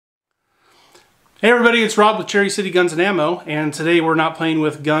Hey everybody, it's Rob with Cherry City Guns and Ammo, and today we're not playing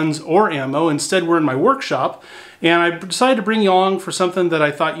with guns or ammo. Instead, we're in my workshop, and I decided to bring you along for something that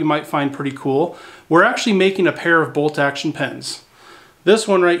I thought you might find pretty cool. We're actually making a pair of bolt-action pens. This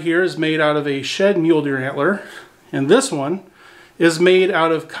one right here is made out of a shed mule deer antler, and this one is made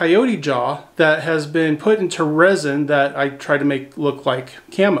out of coyote jaw that has been put into resin that I try to make look like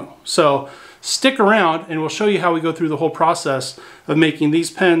camo. So stick around and we'll show you how we go through the whole process of making these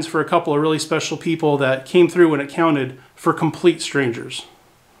pens for a couple of really special people that came through when it counted for complete strangers.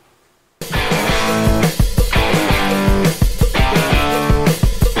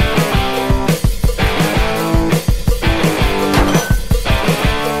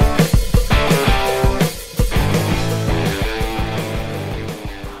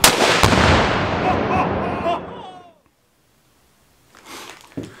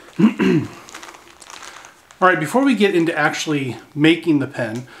 All right, before we get into actually making the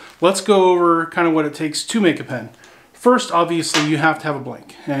pen, let's go over kind of what it takes to make a pen. First, obviously, you have to have a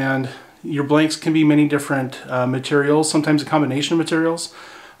blank, and your blanks can be many different materials, sometimes a combination of materials.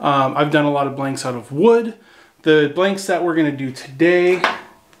 I've done a lot of blanks out of wood. The blanks that we're going to do today,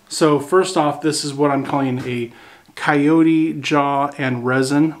 so first off, this is what I'm calling a coyote jaw and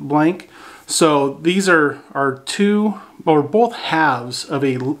resin blank. So these are both halves of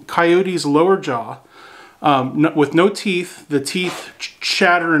a coyote's lower jaw. With no teeth. The teeth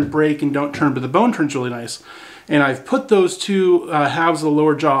shatter and break and don't turn, but the bone turns really nice. And I've put those two halves of the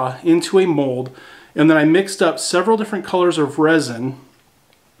lower jaw into a mold, and then I mixed up several different colors of resin,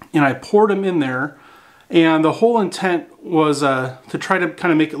 and I poured them in there. And the whole intent was to try to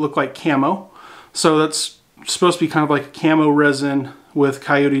kind of make it look like camo. So that's supposed to be kind of like a camo resin with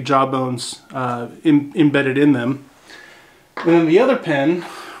coyote jawbones embedded in them. And then the other pen,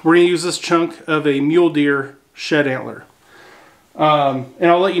 we're going to use this chunk of a mule deer shed antler. And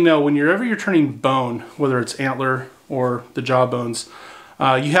I'll let you know, whenever you're turning bone, whether it's antler or the jawbones,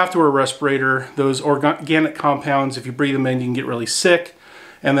 you have to wear a respirator. Those organic compounds, if you breathe them in, you can get really sick.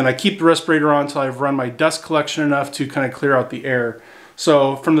 And then I keep the respirator on until I've run my dust collection enough to kind of clear out the air.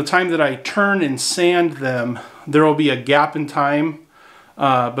 So from the time that I turn and sand them, there will be a gap in time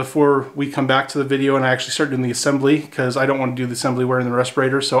before we come back to the video and I actually start doing the assembly, because I don't want to do the assembly wearing the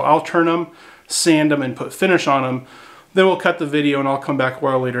respirator. So I'll turn them, sand them, and put finish on them. Then we'll cut the video and I'll come back a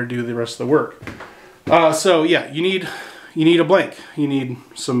while later and do the rest of the work. So yeah, you need a blank. You need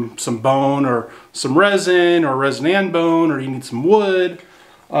some bone or some resin or resin and bone, or you need some wood,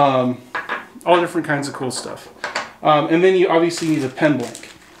 all different kinds of cool stuff. And then you obviously need a pen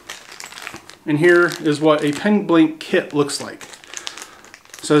blank. And here is what a pen blank kit looks like.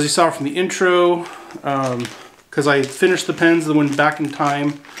 So as you saw from the intro, because I finished the pens and went back in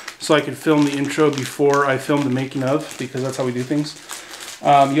time so I could film the intro before I filmed the making of, because that's how we do things.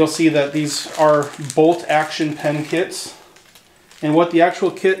 You'll see that these are bolt action pen kits. And what the actual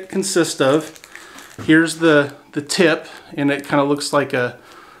kit consists of, here's the tip, and it kind of looks like a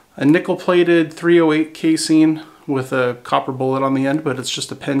nickel plated 308 casing with a copper bullet on the end, but it's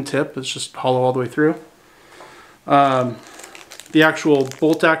just a pen tip. It's just hollow all the way through. The actual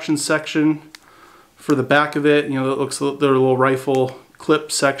bolt action section for the back of it, you know, it looks like their little rifle clip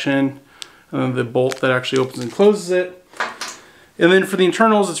section, and then the bolt that actually opens and closes it. And then for the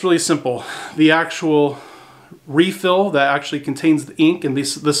internals, it's really simple. The actual refill that actually contains the ink, and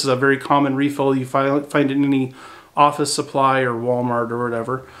this is a very common refill. You find it in any office supply or Walmart or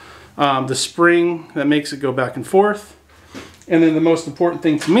whatever. The spring that makes it go back and forth. And then the most important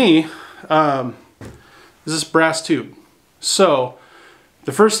thing to me is this brass tube. So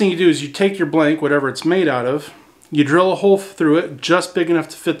the first thing you do is you take your blank, whatever it's made out of, you drill a hole through it just big enough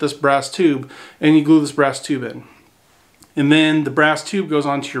to fit this brass tube, and you glue this brass tube in. And then the brass tube goes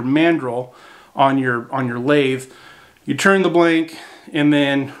onto your mandrel on your lathe. You turn the blank, and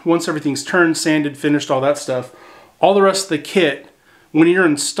then once everything's turned, sanded, finished, all that stuff, all the rest of the kit, when you're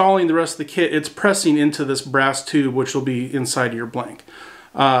installing the rest of the kit, it's pressing into this brass tube, which will be inside of your blank.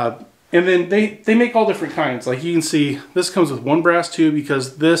 And then they make all different kinds. Like you can see, this comes with one brass tube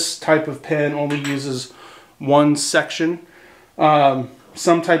because this type of pen only uses one section.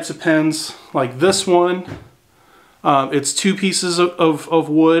 Some types of pens, like this one, it's two pieces of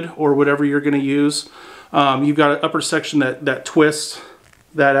wood or whatever you're going to use. You've got an upper section that twists,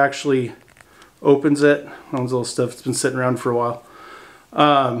 that actually opens it. All this little stuff that's been sitting around for a while.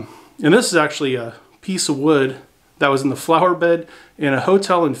 And this is actually a piece of wood that was in the flower bed in a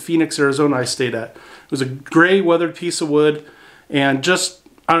hotel in Phoenix, Arizona I stayed at. It was a gray weathered piece of wood, and just,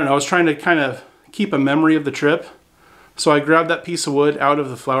 I don't know, I was trying to kind of keep a memory of the trip. So I grabbed that piece of wood out of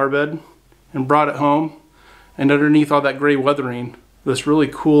the flower bed and brought it home, and underneath all that gray weathering, this really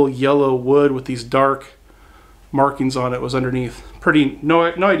cool yellow wood with these dark markings on it was underneath. No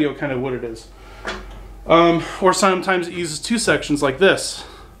idea what kind of wood it is. Or sometimes it uses two sections like this.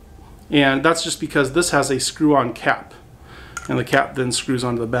 And that's just because this has a screw-on cap. And the cap then screws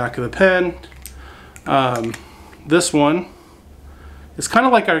onto the back of the pen. This one is kind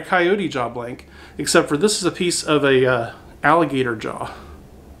of like our Coyote jaw blank, except for this is a piece of a alligator jaw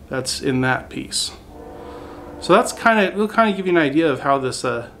that's in that piece. So that's it'll kind of give you an idea of how this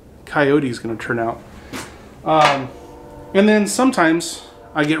Coyote is going to turn out. And then sometimes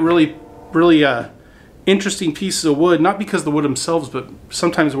I get really interesting pieces of wood, not because of the wood themselves, but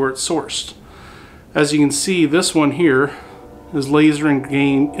sometimes where it's sourced. As you can see, this one here is laser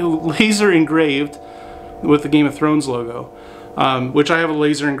engraved with the Game of Thrones logo, which I have a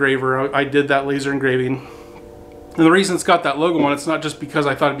laser engraver. I did that laser engraving. And the reason it's got that logo on it's not just because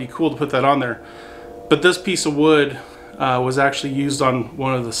I thought it'd be cool to put that on there, but this piece of wood was actually used on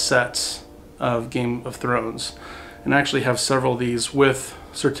one of the sets of Game of Thrones. And I actually have several of these with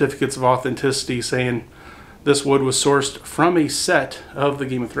certificates of authenticity saying this wood was sourced from a set of the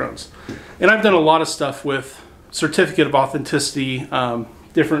Game of Thrones. And I've done a lot of stuff with certificate of authenticity,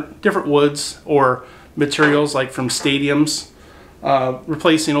 different woods or materials, like from stadiums,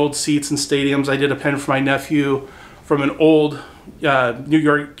 replacing old seats in stadiums. I did a pen for my nephew from an old New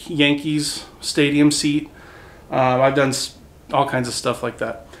York Yankees stadium seat. I've done all kinds of stuff like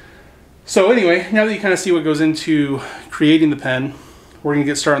that. So anyway, now that you kind of see what goes into creating the pen, we're going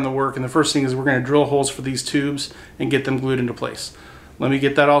to get started on the work. And the first thing is we're going to drill holes for these tubes and get them glued into place. Let me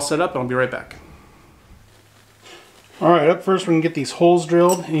get that all set up and I'll be right back. Alright, up first we're going to get these holes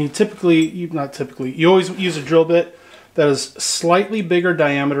drilled. And you always use a drill bit that is slightly bigger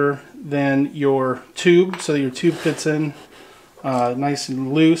diameter than your tube, so that your tube fits in nice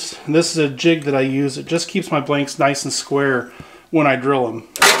and loose. And this is a jig that I use. It just keeps my blanks nice and square when I drill them.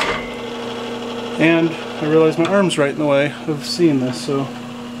 And I realize my arm's right in the way of seeing this, so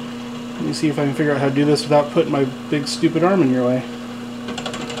let me see if I can figure out how to do this without putting my big stupid arm in your way.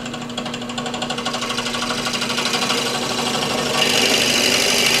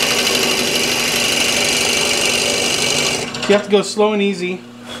 You have to go slow and easy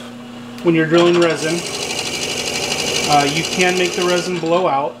when you're drilling resin. You can make the resin blow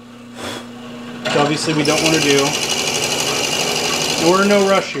out, which obviously we don't want to do. And we're in no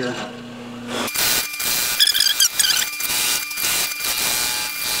rush here.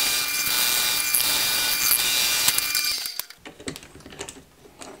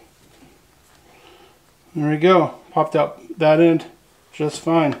 There we go. Popped out that end just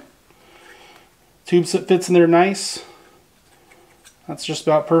fine. Tube fits in there nice. That's just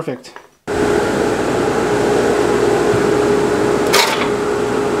about perfect.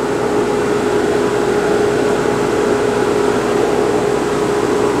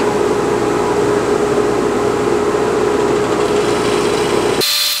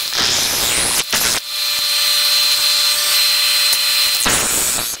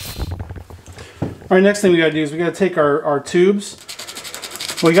 Alright, next thing we gotta do is we gotta take our tubes.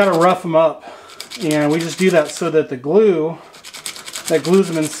 We gotta rough them up. And we just do that so that the glue that glues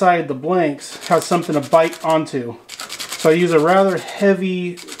them inside the blanks has something to bite onto. So I use a rather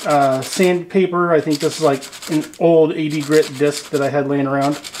heavy sandpaper. I think this is like an old 80 grit disc that I had laying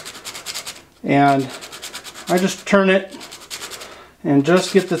around. And I just turn it and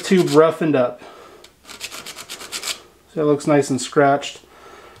just get the tube roughened up. So it looks nice and scratched.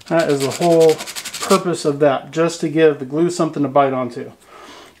 That is the whole purpose of that, just to give the glue something to bite onto.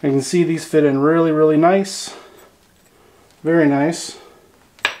 You can see these fit in really, really nice. Very nice.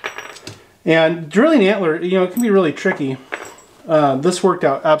 And drilling antler, it can be really tricky. This worked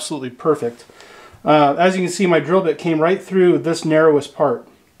out absolutely perfect. As you can see, my drill bit came right through this narrowest part.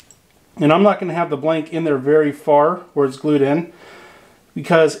 And I'm not going to have the blank in there very far where it's glued in,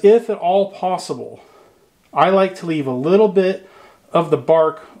 because if at all possible, I like to leave a little bit of the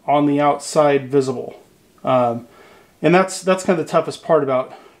bark on the outside visible. And that's kind of the toughest part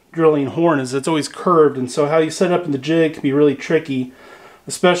about drilling horn, is it's always curved, and so how you set it up in the jig can be really tricky,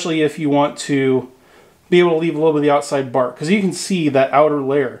 especially if you want to be able to leave a little bit of the outside bark, because you can see that outer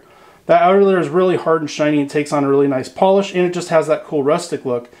layer. That outer layer is really hard and shiny and takes on a really nice polish, and it just has that cool rustic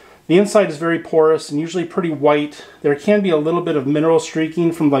look. The inside is very porous and usually pretty white. There can be a little bit of mineral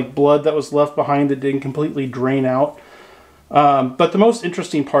streaking from like blood that was left behind that didn't completely drain out. But the most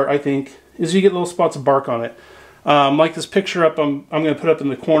interesting part, I think, is you get little spots of bark on it. Like this picture up, I'm going to put up in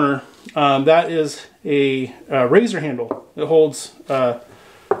the corner. That is a razor handle. It holds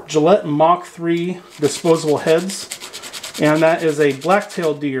Gillette Mach 3 disposable heads, and that is a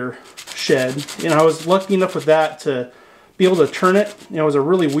black-tailed deer shed. And I was lucky enough with that to be able to turn it. You know, it was a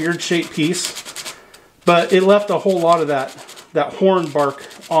really weird shaped piece, but it left a whole lot of that horn bark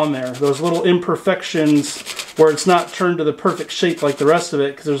on there. Those little imperfections where it's not turned to the perfect shape like the rest of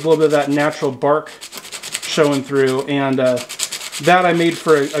it, because there's a little bit of that natural bark showing through. And that I made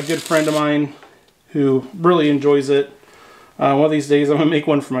for a good friend of mine who really enjoys it. One of these days I'm gonna make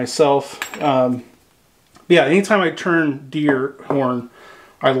one for myself. Yeah, anytime I turn deer horn,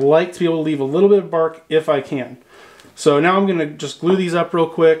 I like to be able to leave a little bit of bark if I can. So now I'm gonna just glue these up real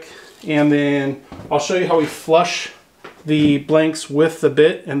quick, and then I'll show you how we flush the blanks with the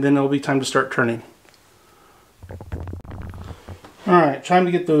bit, and then it'll be time to start turning. All right, time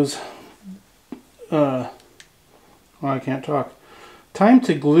to get those, well, I can't talk. Time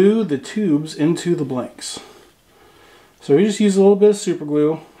to glue the tubes into the blanks. So we just use a little bit of super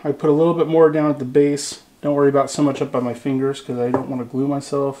glue. I put a little bit more down at the base. Don't worry about so much up by my fingers because I don't want to glue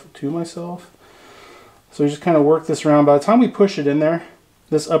myself to myself. So we just kind of work this around. By the time we push it in there,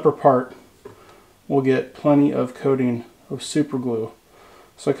 this upper part will get plenty of coating of super glue.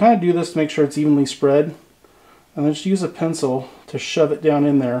 So I kind of do this to make sure it's evenly spread, and then just use a pencil to shove it down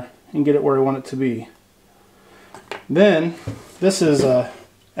in there and get it where I want it to be. Then this is an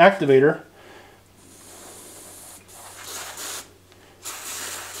activator.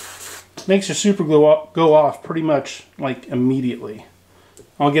 Makes your super glue go off pretty much like immediately.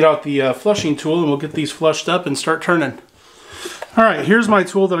 I'll get out the flushing tool and we'll get these flushed up and start turning. Alright, here's my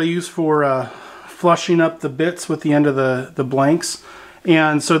tool that I use for flushing up the bits with the end of the blanks.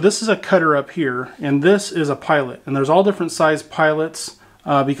 And so this is a cutter up here, and this is a pilot. And there's all different size pilots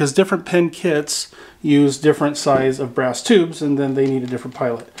because different pen kits use different size of brass tubes, and then they need a different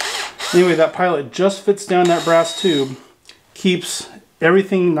pilot. Anyway, that pilot just fits down that brass tube, keeps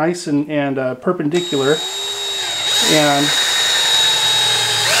everything nice and perpendicular, and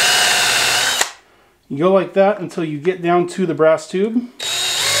you go like that until you get down to the brass tube.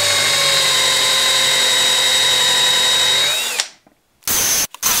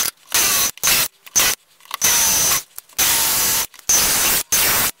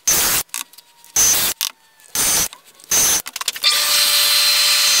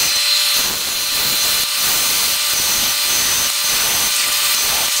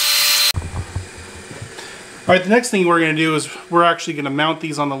 Alright, the next thing we're going to do is we're actually going to mount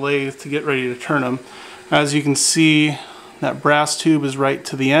these on the lathe to get ready to turn them. As you can see, that brass tube is right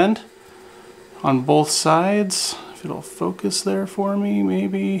to the end on both sides. If it'll focus there for me,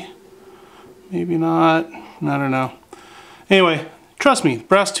 maybe not, I don't know. Anyway, trust me,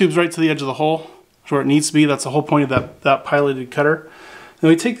 brass tube's right to the edge of the hole, where it needs to be. That's the whole point of that piloted cutter. Then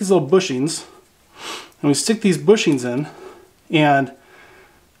we take these little bushings and we stick these bushings in, and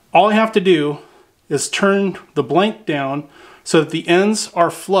all I have to do is turn the blank down so that the ends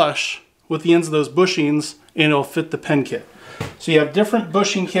are flush with the ends of those bushings, and it'll fit the pen kit. So you have different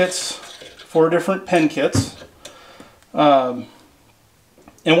bushing kits for different pen kits. And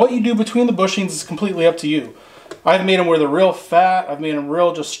what you do between the bushings is completely up to you. I've made them where they're real fat. I've made them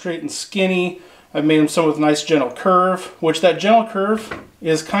real just straight and skinny. I've made them some with a nice gentle curve, which that gentle curve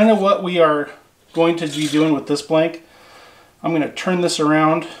is kind of what we are going to be doing with this blank. I'm going to turn this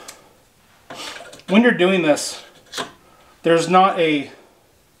around. When you're doing this, there's not a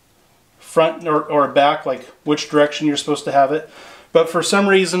front or a back, like which direction you're supposed to have it. But for some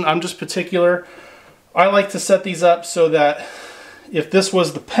reason, I'm just particular. I like to set these up so that if this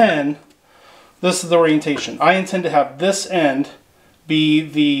was the pen, this is the orientation. I intend to have this end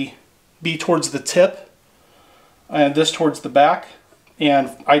be towards the tip and this towards the back. And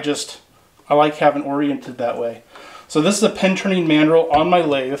I like having oriented that way. So this is a pen turning mandrel on my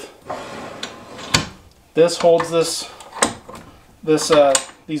lathe. This holds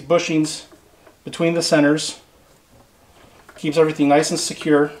these bushings between the centers, keeps everything nice and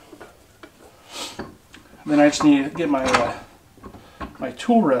secure. Then I just need to get my my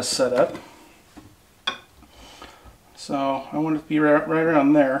tool rest set up. So I want it to be right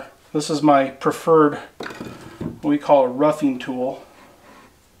around there. This is my preferred, what we call a roughing tool.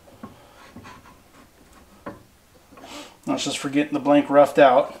 That's just for getting the blank roughed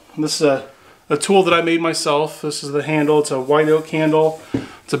out. This is a tool that I made myself. This is the handle. It's a white oak handle.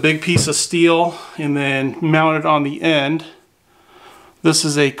 It's a big piece of steel, and then mounted on the end. This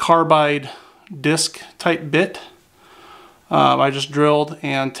is a carbide disc type bit. I just drilled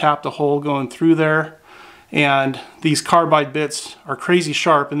and tapped a hole going through there. And these carbide bits are crazy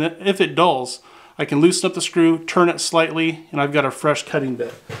sharp, and if it dulls, I can loosen up the screw, turn it slightly, and I've got a fresh cutting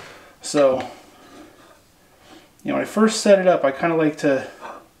bit. So, you know, when I first set it up, I kind of like to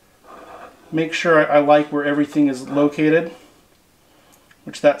make sure I like where everything is located,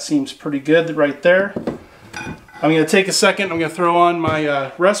 which that seems pretty good right there. I'm going to take a second, I'm going to throw on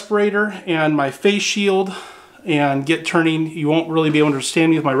my respirator and my face shield and get turning. You won't really be able to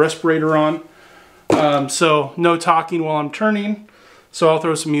understand me with my respirator on. So no talking while I'm turning. So I'll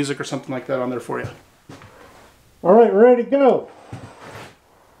throw some music or something like that on there for you. All right, we're ready to go.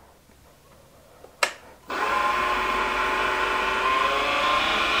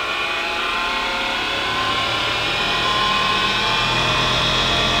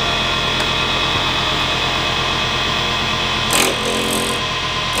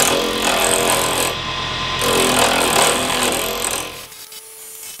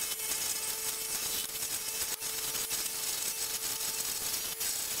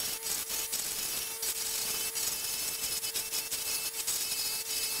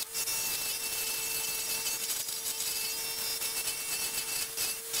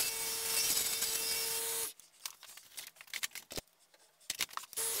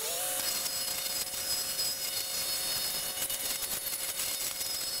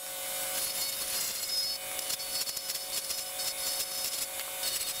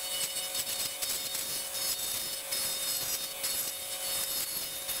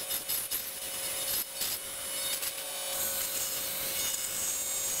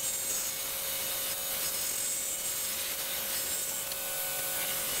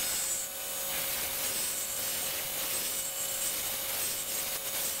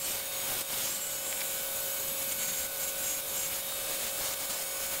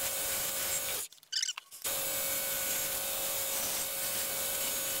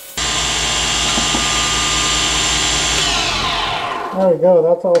 There we go,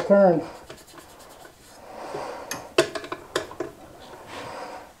 that's all turned.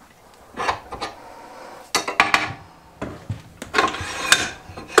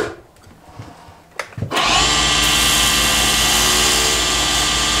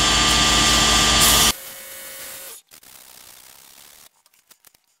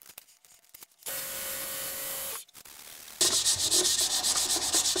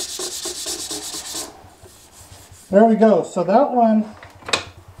 There we go. So that one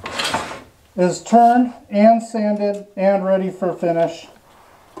is turned and sanded and ready for finish.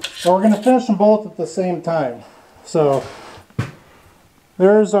 So we're going to finish them both at the same time. So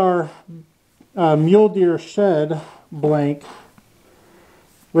there's our Mule Deer shed blank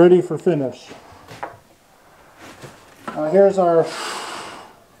ready for finish. Here's our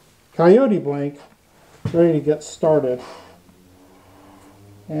Coyote blank ready to get started.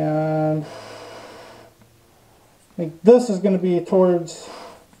 And I think this is going to be towards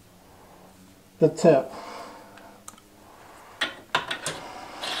the tip.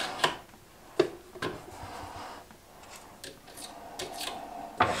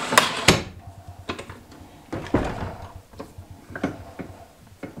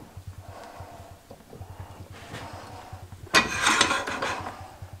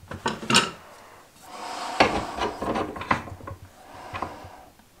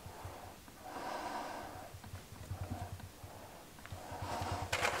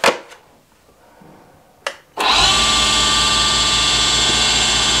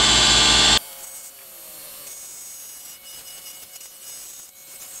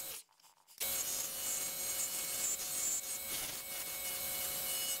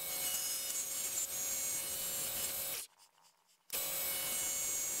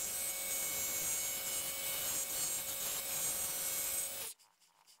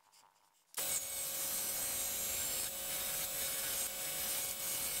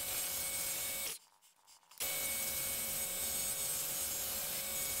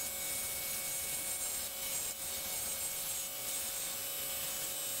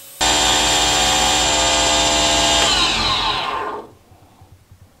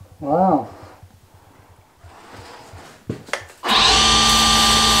 Wow.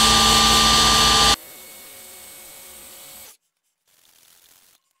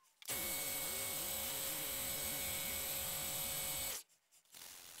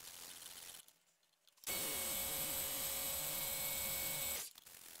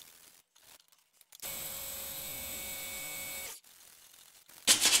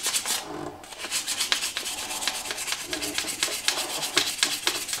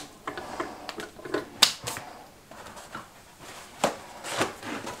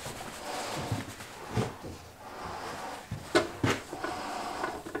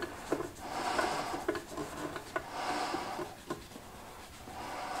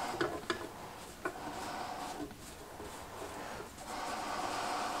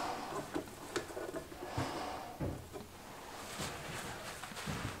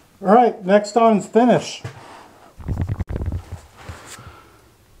 All right, next on is finish.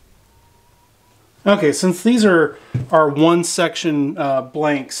 Okay, since these are our one section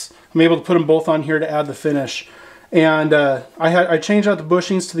blanks, I'm able to put them both on here to add the finish. And I changed out the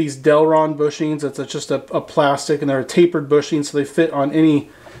bushings to these Delron bushings. It's just a plastic, and they're a tapered bushing, so they fit on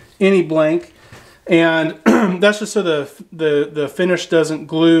any blank. And that's just so the finish doesn't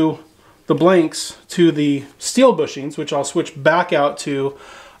glue the blanks to the steel bushings, which I'll switch back out to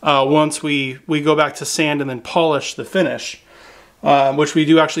once we go back to sand and then polish the finish. Which we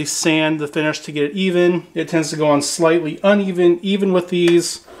do actually sand the finish to get it even. It tends to go on slightly uneven, even with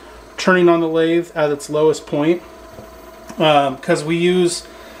these turning on the lathe at its lowest point. Because we use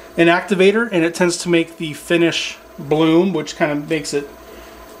an activator and it tends to make the finish bloom, which kind of makes it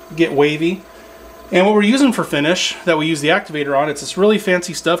get wavy. And what we're using for finish that we use the activator on, it's this really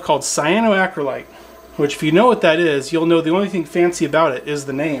fancy stuff called cyanoacrylate, which if you know what that is, you'll know the only thing fancy about it is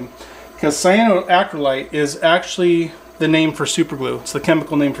the name. Because cyanoacrylate is actually the name for superglue. It's the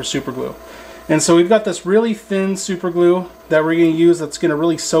chemical name for superglue. And so we've got this really thin superglue that we're going to use that's going to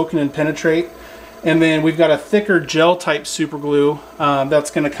really soak in and penetrate. And then we've got a thicker gel type superglue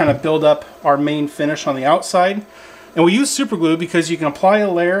that's going to kind of build up our main finish on the outside. And we use superglue because you can apply a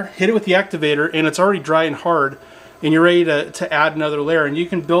layer, hit it with the activator, and it's already dry and hard, and you're ready to add another layer. And you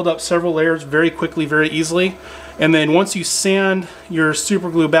can build up several layers very quickly, very easily. And then once you sand your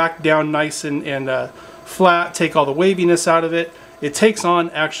superglue back down nice and flat, take all the waviness out of it, it takes on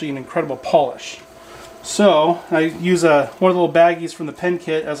actually an incredible polish. So I use one of the little baggies from the pen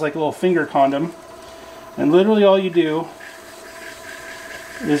kit as like a little finger condom, and literally all you do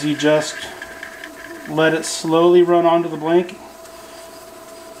is you just let it slowly run onto the blank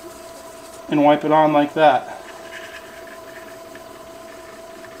and wipe it on like that.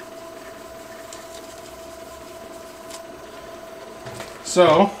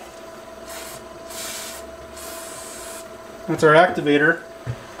 So that's our activator.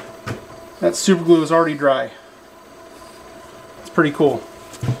 That super glue is already dry. It's pretty cool.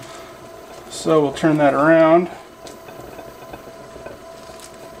 So we'll turn that around.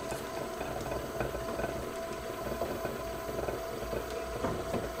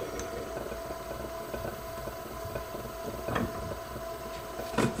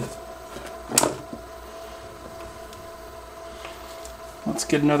 Let's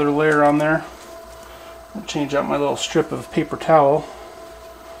get another layer on there. I'll change out my little strip of paper towel.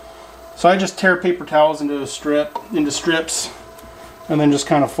 So I just tear paper towels into strips, and then just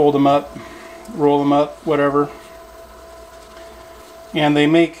kind of fold them up, roll them up, whatever. And they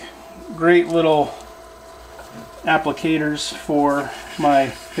make great little applicators for my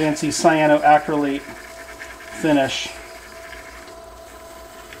fancy cyanoacrylate finish.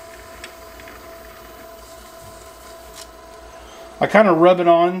 I kind of rub it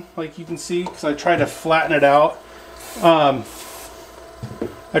on, like you can see, because I try to flatten it out.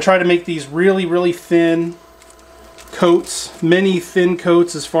 I try to make these really, really thin coats. Many thin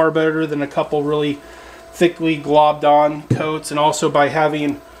coats is far better than a couple really thickly globbed on coats. And also by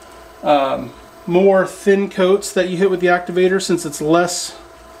having more thin coats that you hit with the activator, since it's less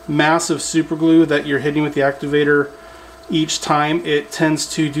massive super glue that you're hitting with the activator each time, it tends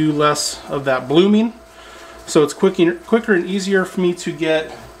to do less of that blooming. So it's quicker and easier for me to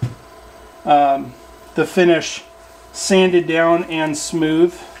get the finish sanded down and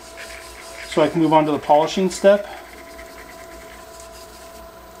smooth, so I can move on to the polishing step.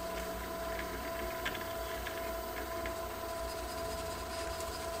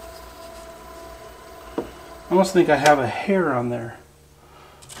 I almost think I have a hair on there.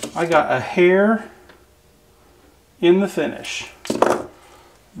 I got a hair in the finish.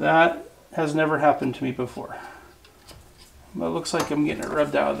 That has never happened to me before. But it looks like I'm getting it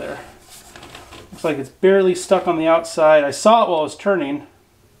rubbed out of there. Looks like it's barely stuck on the outside. I saw it while I was turning.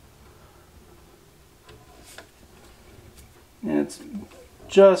 And it's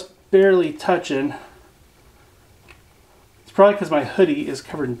just barely touching. It's probably because my hoodie is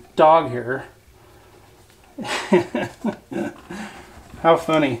covered in dog hair. How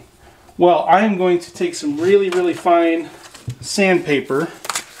funny. Well, I'm going to take some really, really fine sandpaper,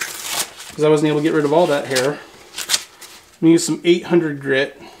 because I wasn't able to get rid of all that hair. I'm going to use some 800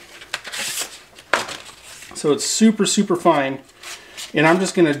 grit. So it's super, super fine. And I'm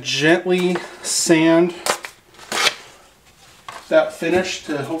just going to gently sand that finish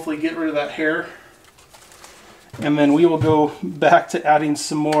to hopefully get rid of that hair. And then we will go back to adding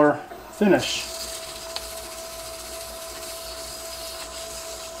some more finish.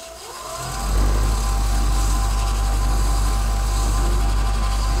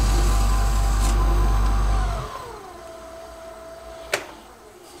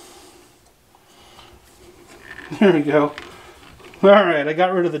 There we go. Alright, I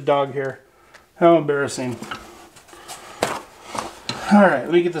got rid of the dog hair. How embarrassing. Alright,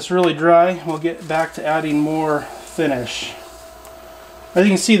 let me get this really dry. We'll get back to adding more finish. As you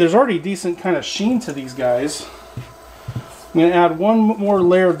can see, there's already a decent kind of sheen to these guys. I'm going to add one more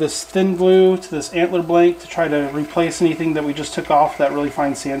layer of this thin glue to this antler blank to try to replace anything that we just took off that really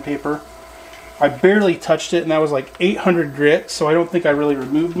fine sandpaper. I barely touched it, and that was like 800 grit, so I don't think I really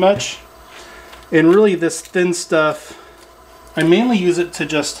removed much. And really this thin stuff, I mainly use it to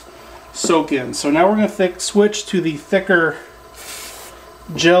just soak in. So now we're going to switch to the thicker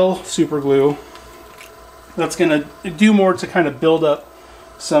gel super glue. That's going to do more to kind of build up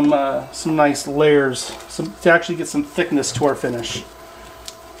some nice layers, to actually get some thickness to our finish.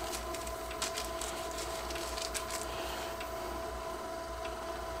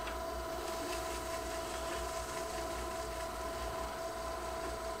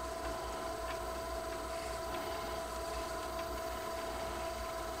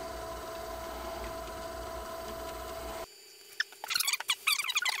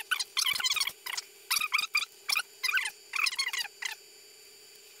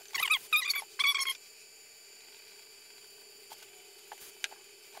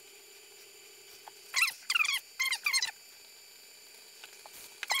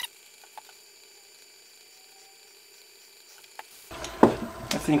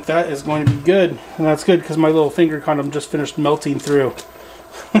 I think that is going to be good, and that's good because my little finger condom just finished melting through.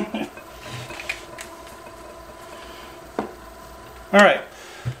 Alright,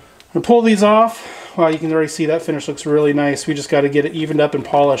 I'm going to pull these off. Wow, you can already see that finish looks really nice. We just got to get it evened up and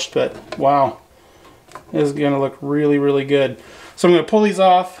polished, but wow, this is going to look really, really good. So I'm going to pull these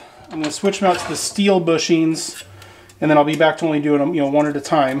off. I'm going to switch them out to the steel bushings, and then I'll be back to only doing them, one at a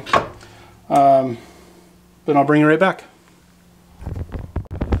time. But I'll bring you right back.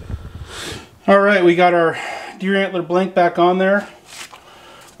 Alright, we got our deer antler blank back on there.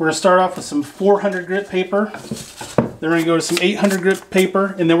 We're going to start off with some 400 grit paper. Then we're going to go to some 800 grit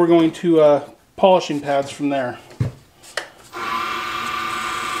paper, and then we're going to polishing pads from there.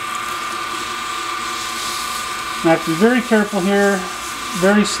 Now, I have to be very careful here.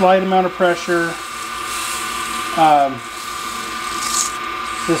 Very slight amount of pressure.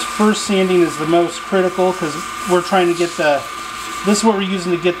 This first sanding is the most critical because we're trying to get this is what we're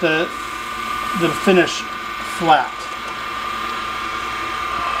using to get the finish flat.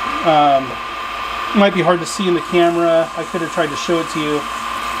 It might be hard to see in the camera. I could have tried to show it to you,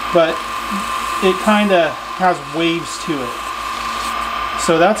 but it kind of has waves to it.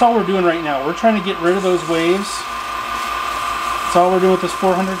 So that's all we're doing right now. We're trying to get rid of those waves. That's all we're doing with this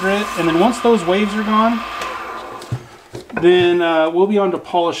 400 grit. And then once those waves are gone, then we'll be on to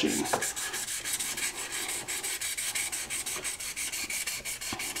polishing.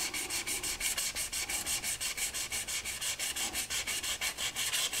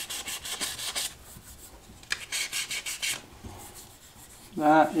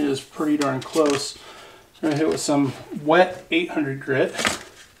 That is pretty darn close. I'm going to hit with some wet 800 grit.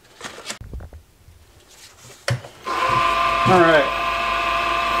 Alright.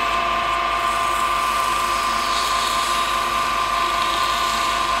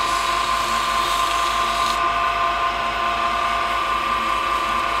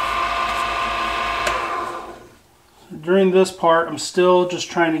 During this part, I'm still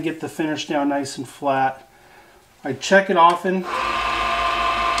just trying to get the finish down nice and flat. I check it often,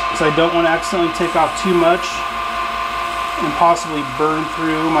 because I don't want to accidentally take off too much and possibly burn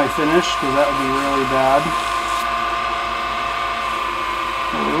through my finish, because that would be really bad.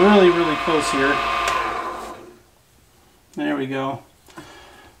 We're really, really close here. There we go.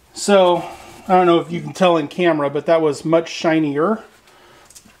 So, I don't know if you can tell in camera, but that was much shinier.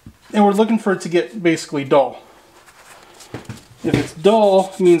 And we're looking for it to get basically dull. If it's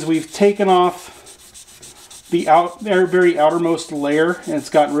dull, it means we've taken off the very outermost layer, and it's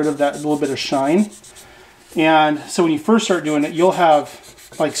gotten rid of that little bit of shine. And so when you first start doing it, you'll have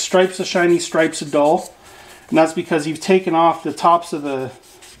like stripes of shiny, stripes of dull, and that's because you've taken off the tops of the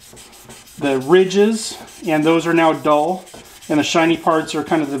ridges, and those are now dull, and the shiny parts are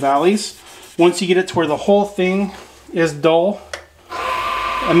kind of the valleys. Once you get it to where the whole thing is dull,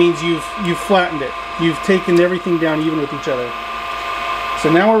 that means you've flattened it. You've taken everything down even with each other. So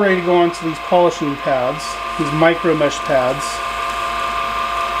now we're ready to go on to these polishing pads, these micro mesh pads.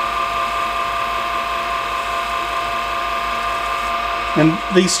 And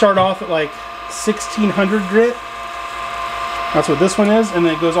these start off at like 1600 grit. That's what this one is, and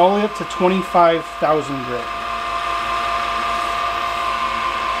then it goes all the way up to 25,000 grit.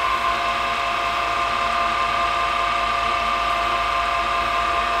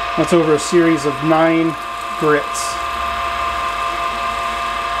 That's over a series of 9 grits.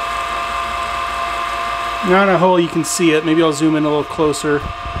 Not a hole you can see it. Maybe I'll zoom in a little closer.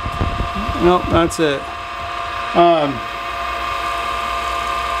 Nope, that's it.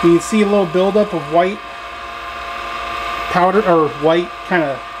 You can see a little buildup of white powder, or white kind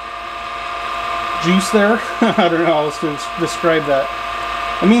of juice there. I don't know how else to describe that.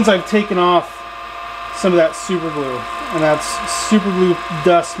 It means I've taken off some of that super glue, and that's super glue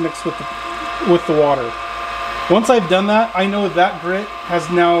dust mixed with the water. Once I've done that, I know that grit has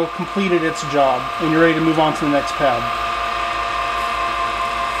now completed its job and you're ready to move on to the next pad.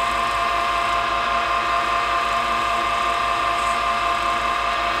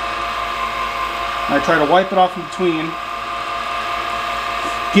 I try to wipe it off in between,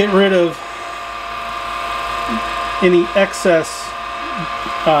 get rid of any excess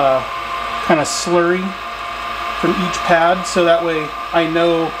kind of slurry from each pad, so that way I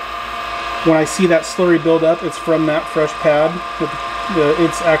know when I see that slurry build up, it's from that fresh pad.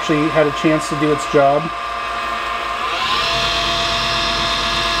 It's actually had a chance to do its job.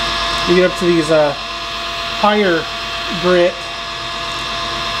 You get up to these higher grit,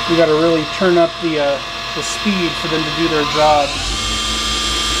 you got to really turn up the speed for them to do their job.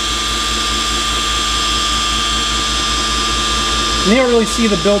 And you don't really see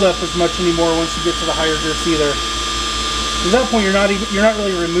the buildup as much anymore once you get to the higher grits either. At that point, you're not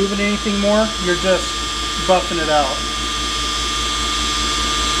really removing anything more. You're just buffing it out.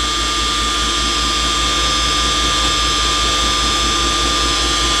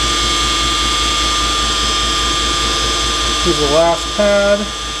 Here's the last pad.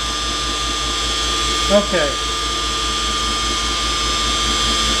 Okay.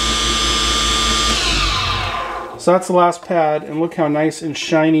 So that's the last pad, and look how nice and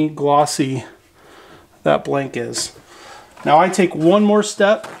shiny, glossy that blank is. Now I take one more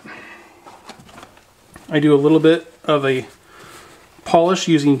step. I do a little bit of a polish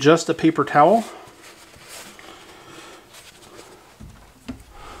using just a paper towel.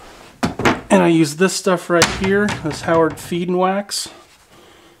 And I use this stuff right here, this Howard Feed and Wax.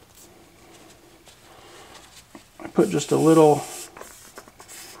 I put just a little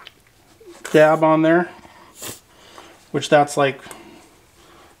dab on there, which that's like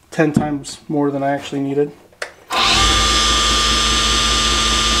 10 times more than I actually needed.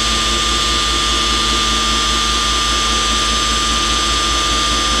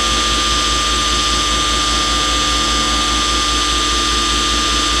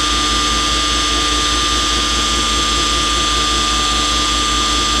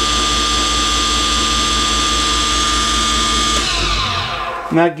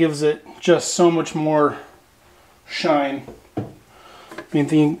 And that gives it just so much more shine. I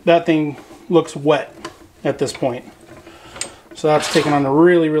mean, that thing looks wet at this point. So that's taken on a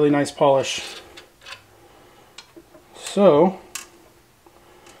really, really nice polish. So,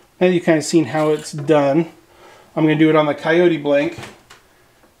 now you've kind of seen how it's done. I'm going to do it on the Coyote blank.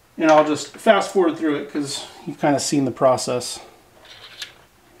 And I'll just fast forward through it because you've kind of seen the process.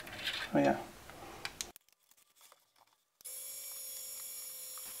 Oh yeah.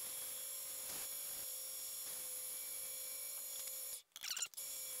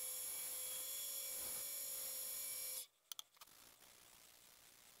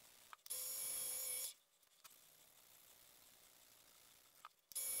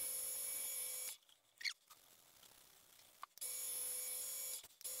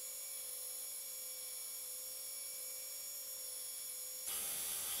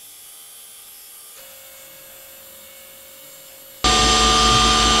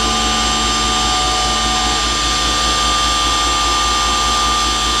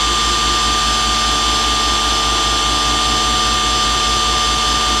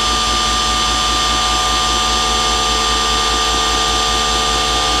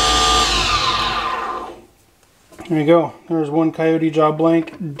 There you go. There's one Coyote jaw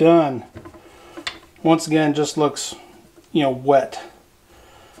blank done. Once again, just looks, you know, wet.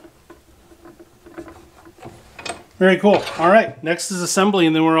 Very cool. All right, next is assembly,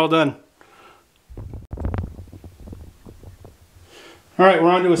 and then we're all done. All right, we're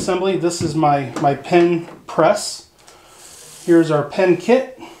on to assembly. This is my pen press. Here's our pen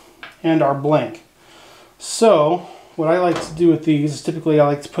kit and our blank. So what I like to do with these is typically I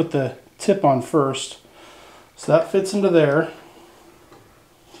like to put the tip on first. So that fits into there.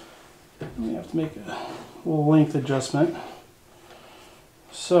 We have to make a little length adjustment.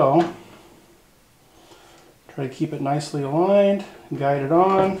 So try to keep it nicely aligned and guide it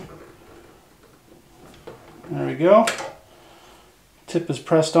on. There we go. Tip is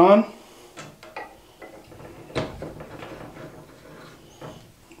pressed on.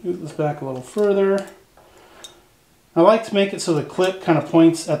 Move this back a little further. I like to make it so the clip kind of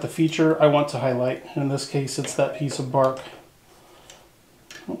points at the feature I want to highlight. In this case, it's that piece of bark.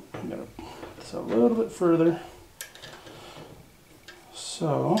 Oh, I gotta put this a little bit further.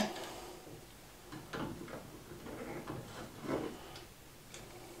 So,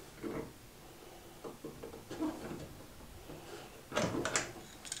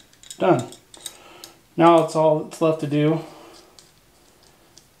 done. Now it's all that's left to do.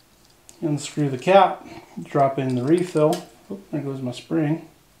 Unscrew the cap, drop in the refill. Oh, there goes my spring.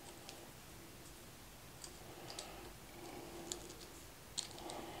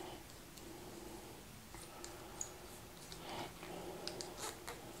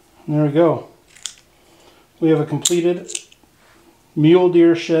 And there we go. We have a completed Mule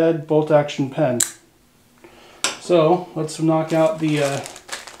Deer Shed bolt action pen. So let's knock out the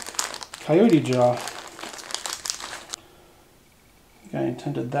Coyote jaw. I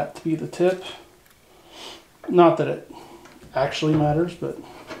intended that to be the tip. Not that it actually matters, but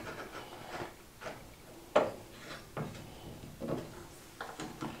add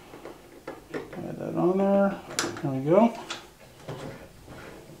that on there. There we go.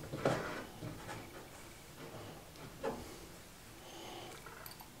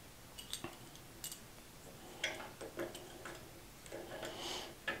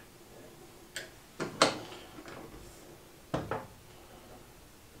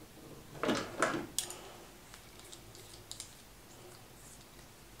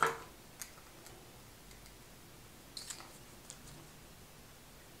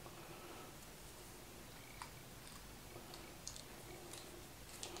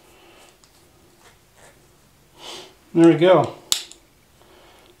 There we go.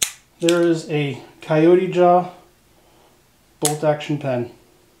 There is a Coyote jaw bolt action pen.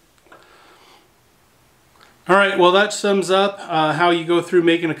 Alright, well that sums up how you go through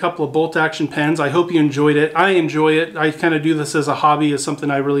making a couple of bolt action pens. I hope you enjoyed it. I enjoy it. I kind of do this as a hobby, as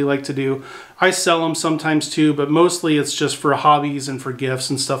something I really like to do. I sell them sometimes too, but mostly it's just for hobbies and for gifts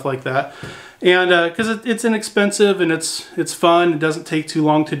and stuff like that. And because it's inexpensive and it's fun, it doesn't take too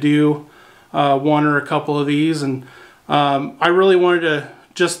long to do one or a couple of these. And I really wanted to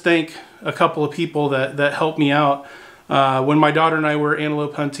just thank a couple of people that helped me out. When my daughter and I were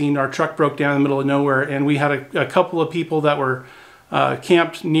antelope hunting, our truck broke down in the middle of nowhere, and we had a couple of people that were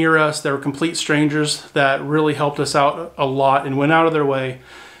camped near us that were complete strangers that really helped us out a lot and went out of their way.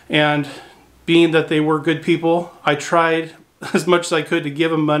 And being that they were good people, I tried as much as I could to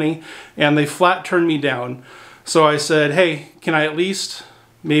give them money, and they flat turned me down. So I said, hey, can I at least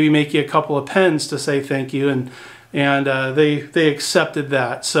maybe make you a couple of pens to say thank you? And they accepted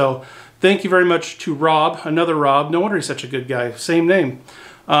that. So thank you very much to Rob, another Rob. No wonder he's such a good guy. Same name.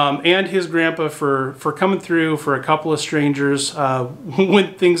 And his grandpa for coming through for a couple of strangers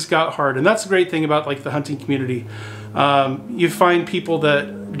when things got hard. And that's the great thing about like the hunting community. You find people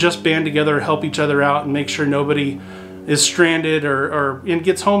that just band together, help each other out, and make sure nobody is stranded and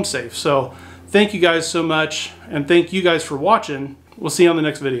gets home safe. So thank you guys so much, and thank you guys for watching. We'll see you on the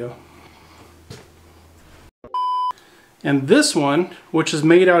next video. And this one, which is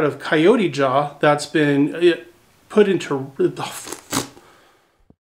made out of coyote jaw, that's been put into